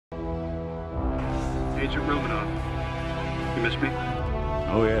Agent Romanoff. You miss me?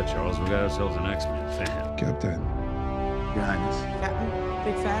 Oh yeah, Charles, we got ourselves an X-Men fan. Captain. Your Highness. Captain,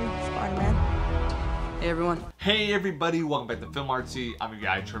 big fan, Spider-Man. Hey everyone. Hey everybody, welcome back to Film Artsy. I'm your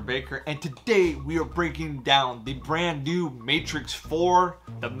guy, Trevor Baker, and today we are breaking down the brand new Matrix 4,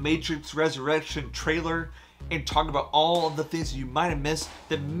 the Matrix Resurrection trailer, and talking about all of the things that you might have missed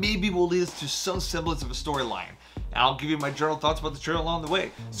that maybe will lead us to some semblance of a storyline. And I'll give you my general thoughts about the trailer along the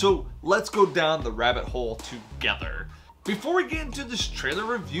way. So let's go down the rabbit hole together. Before we get into this trailer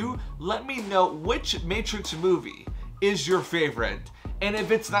review, let me know which Matrix movie is your favorite. And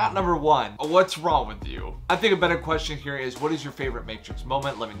if it's not number one, what's wrong with you? I think a better question here is, what is your favorite Matrix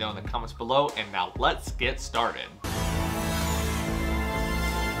moment? Let me know in the comments below, and now let's get started.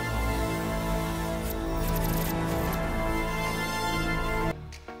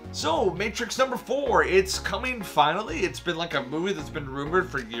 So, Matrix number 4, it's coming finally. It's been like a movie that's been rumored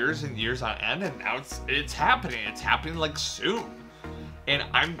for years and years on end, and now it's happening. It's happening like soon. And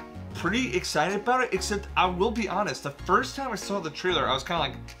I'm pretty excited about it, except I will be honest, the first time I saw the trailer, I was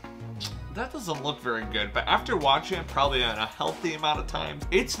kind of like, that doesn't look very good. But after watching it probably on a healthy amount of times,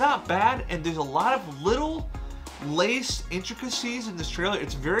 it's not bad, and there's a lot of little laced intricacies in this trailer.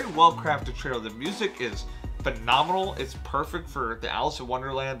 It's a very well crafted trailer. The music is phenomenal. It's perfect for the Alice in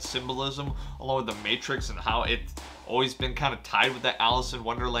Wonderland symbolism, along with the Matrix and how it's always been kind of tied with that Alice in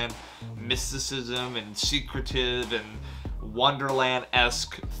Wonderland mysticism and secretive and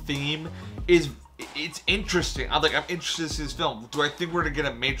Wonderland-esque theme. It's interesting. I'm interested to see this film. Do I think we're gonna get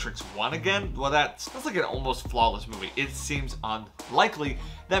a Matrix 1 again? Well, that's like an almost flawless movie. It seems unlikely.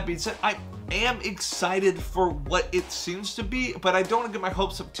 That being said, I am excited for what it seems to be, but I don't want to get my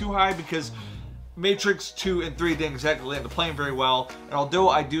hopes up too high because Matrix 2 and 3 didn't exactly land the plane very well, and although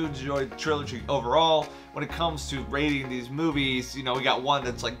I do enjoy the trilogy overall, when it comes to rating these movies, you know, we got one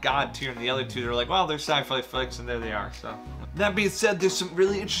that's like God tier, and the other two, they're like, well, they're sci-fi flicks, and there they are. So that being said, there's some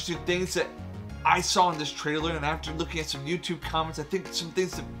really interesting things that I saw in this trailer, and after looking at some YouTube comments, I think some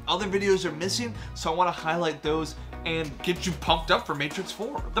things that other videos are missing, so I want to highlight those and get you pumped up for Matrix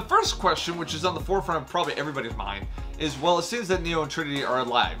 4. The first question, which is on the forefront of probably everybody's mind, is, well, it seems that Neo and Trinity are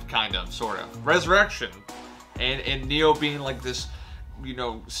alive, kind of, sort of. Resurrection, and Neo being like this, you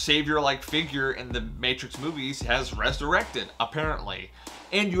know, savior-like figure in the Matrix movies has resurrected, apparently.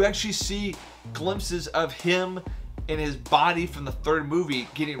 And you actually see glimpses of him in his body from the third movie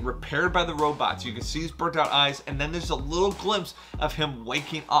getting repaired by the robots. You can see his burnt out eyes, and then there's a little glimpse of him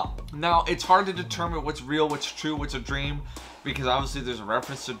waking up. Now, it's hard to determine what's real, what's true, what's a dream, because obviously there's a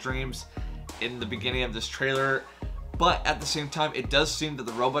reference to dreams in the beginning of this trailer, but at the same time, it does seem that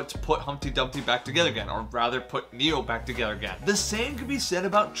the robots put Humpty Dumpty back together again, or rather put Neo back together again. The same could be said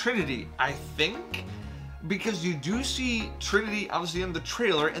about Trinity, I think, because you do see Trinity obviously in the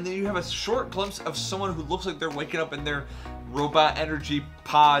trailer, and then you have a short glimpse of someone who looks like they're waking up in their robot energy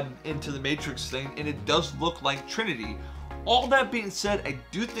pod into the Matrix thing, and it does look like Trinity. All that being said, I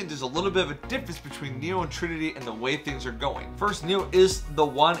do think there's a little bit of a difference between Neo and Trinity and the way things are going. First, Neo is the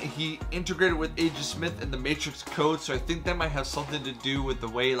one, he integrated with Agent Smith in the Matrix code, so I think that might have something to do with the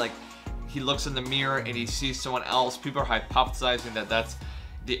way, like, he looks in the mirror and he sees someone else. People are hypothesizing that that's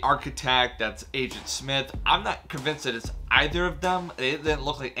the architect, that's Agent Smith. I'm not convinced that it's either of them. It didn't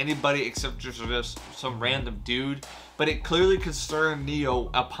look like anybody except just some random dude, but it clearly concerned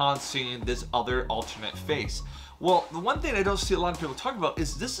Neo upon seeing this other alternate face. Well, the one thing I don't see a lot of people talk about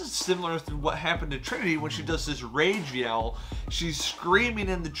is this is similar to what happened to Trinity when she does this rage yell. She's screaming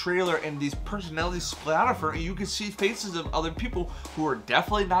in the trailer and these personalities split out of her, and you can see faces of other people who are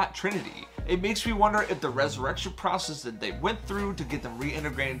definitely not Trinity. It makes me wonder if the resurrection process that they went through to get them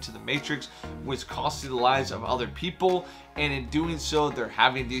reintegrated into the Matrix was costing the lives of other people, and in doing so, they're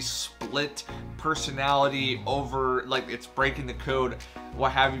having these split personality over, like, it's breaking the code,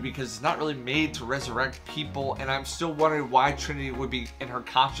 what have you, because it's not really made to resurrect people. And I'm still wondering why Trinity would be, and her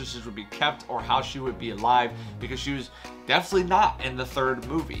consciousness would be kept, or how she would be alive, because she was definitely not in the third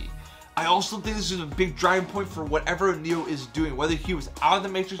movie. I also think this is a big driving point for whatever Neo is doing, whether he was out of the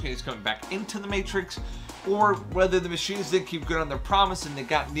Matrix and he's coming back into the Matrix, or whether the machines did keep good on their promise and they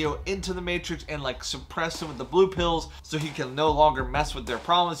got Neo into the Matrix and like suppressed him with the blue pills so he can no longer mess with their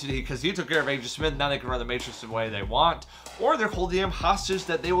promise because he took care of Agent Smith. Now they can run the Matrix the way they want, or they're holding him hostage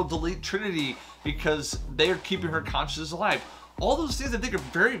that they will delete Trinity because they are keeping her consciousness alive. All those things I think are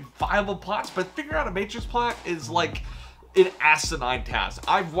very viable plots, but figuring out a Matrix plot is like an asinine task.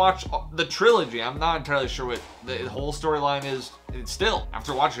 I've watched the trilogy. I'm not entirely sure what the whole storyline is still,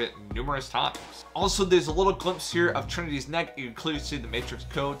 after watching it numerous times. Also, there's a little glimpse here of Trinity's neck. You can clearly see the Matrix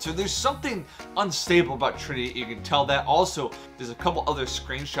code. So there's something unstable about Trinity. You can tell that. Also, there's a couple other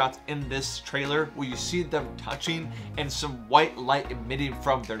screenshots in this trailer where you see them touching and some white light emitting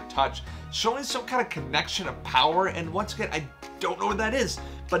from their touch, showing some kind of connection of power. And once again, I don't know what that is,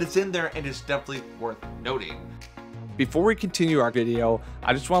 but it's in there and it's definitely worth noting. Before we continue our video,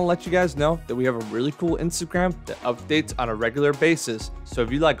 I just want to let you guys know that we have a really cool Instagram that updates on a regular basis. So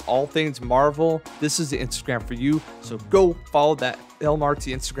if you like all things Marvel, this is the Instagram for you. So go follow that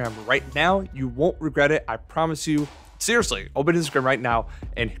filmartsy Instagram right now. You won't regret it, I promise you. Seriously, open Instagram right now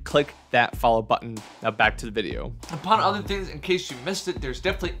and click that follow button. Now back to the video. Upon other things, in case you missed it, there's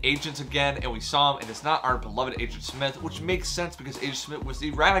definitely agents again, and we saw him, and it's not our beloved Agent Smith, which makes sense because Agent Smith was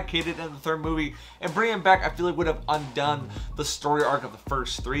eradicated in the third movie, and bringing him back I feel like would have undone the story arc of the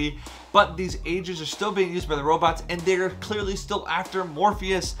first three. But these agents are still being used by the robots, and they're clearly still after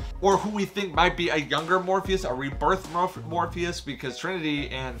Morpheus, or who we think might be a younger Morpheus, a rebirth Morpheus, because Trinity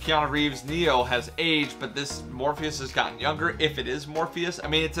and Keanu Reeves' Neo has aged, but this Morpheus has gotten younger, if it is Morpheus. I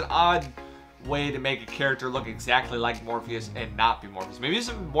mean, it's an odd way to make a character look exactly like Morpheus and not be Morpheus. Maybe he's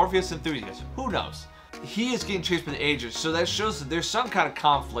a Morpheus enthusiast, who knows? He is getting chased by the agents, so that shows that there's some kind of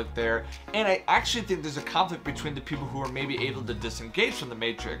conflict there, and I actually think there's a conflict between the people who are maybe able to disengage from the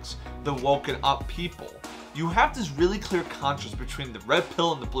Matrix, the woken up people. You have this really clear contrast between the red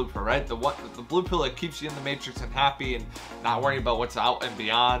pill and the blue pill, right? The blue pill that keeps you in the Matrix and happy and not worrying about what's out and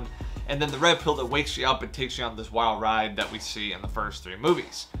beyond, and then the red pill that wakes you up and takes you on this wild ride that we see in the first three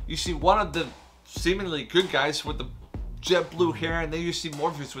movies. You see one of the seemingly good guys with the jet blue hair, and then you see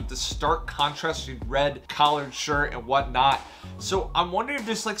Morpheus with this stark contrasting red collared shirt and whatnot. So I'm wondering if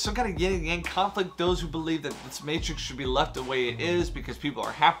there's like some kind of yin and yang conflict. Those who believe that this Matrix should be left the way it is because people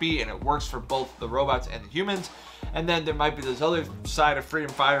are happy and it works for both the robots and the humans. And then there might be this other side of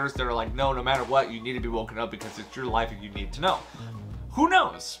freedom fighters that are like, no matter what, you need to be woken up because it's your life and you need to know. Who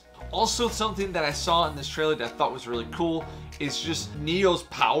knows? Also, something that I saw in this trailer that I thought was really cool is just Neo's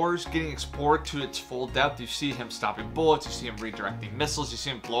powers getting explored to its full depth. You see him stopping bullets, you see him redirecting missiles, you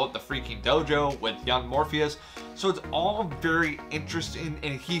see him blow up the freaking dojo with young Morpheus. So it's all very interesting,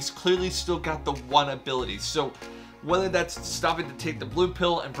 and he's clearly still got the one ability. So whether that's stopping to take the blue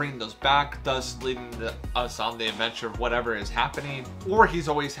pill and bringing those back, thus leading us on the adventure of whatever is happening, or he's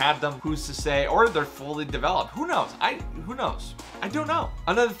always had them, who's to say, or they're fully developed. Who knows? Who knows? I don't know.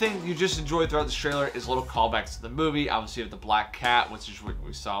 Another thing you just enjoy throughout this trailer is little callbacks to the movie. Obviously, you have the black cat, which is what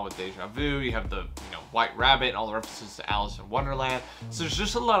we saw with Deja Vu. You have the white rabbit and all the references to Alice in Wonderland. So there's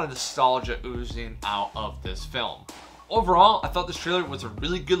just a lot of nostalgia oozing out of this film. Overall, I thought this trailer was a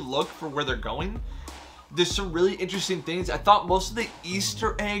really good look for where they're going. There's some really interesting things. I thought most of the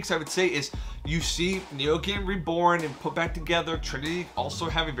Easter eggs, I would say, is you see Neo getting reborn and put back together, Trinity also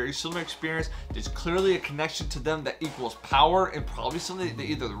having a very similar experience. There's clearly a connection to them that equals power, and probably something that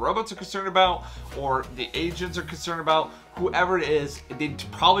either the robots are concerned about or the agents are concerned about. Whoever it is, they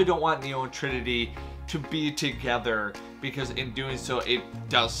probably don't want Neo and Trinity to be together, because in doing so it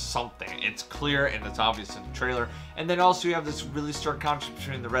does something. It's clear and it's obvious in the trailer. And then also you have this really stark contrast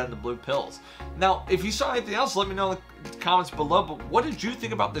between the red and the blue pills. Now, if you saw anything else, let me know in the comments below. But what did you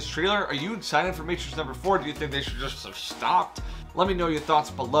think about this trailer? Are you excited for Matrix number 4? Do you think they should just have stopped? Let me know your thoughts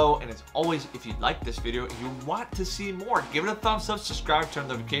below. And as always, if you like this video and you want to see more, give it a thumbs up, subscribe, turn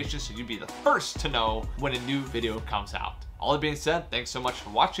notifications so you'd be the first to know when a new video comes out. All that being said, thanks so much for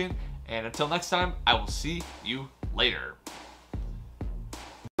watching, and until next time, I will see you later.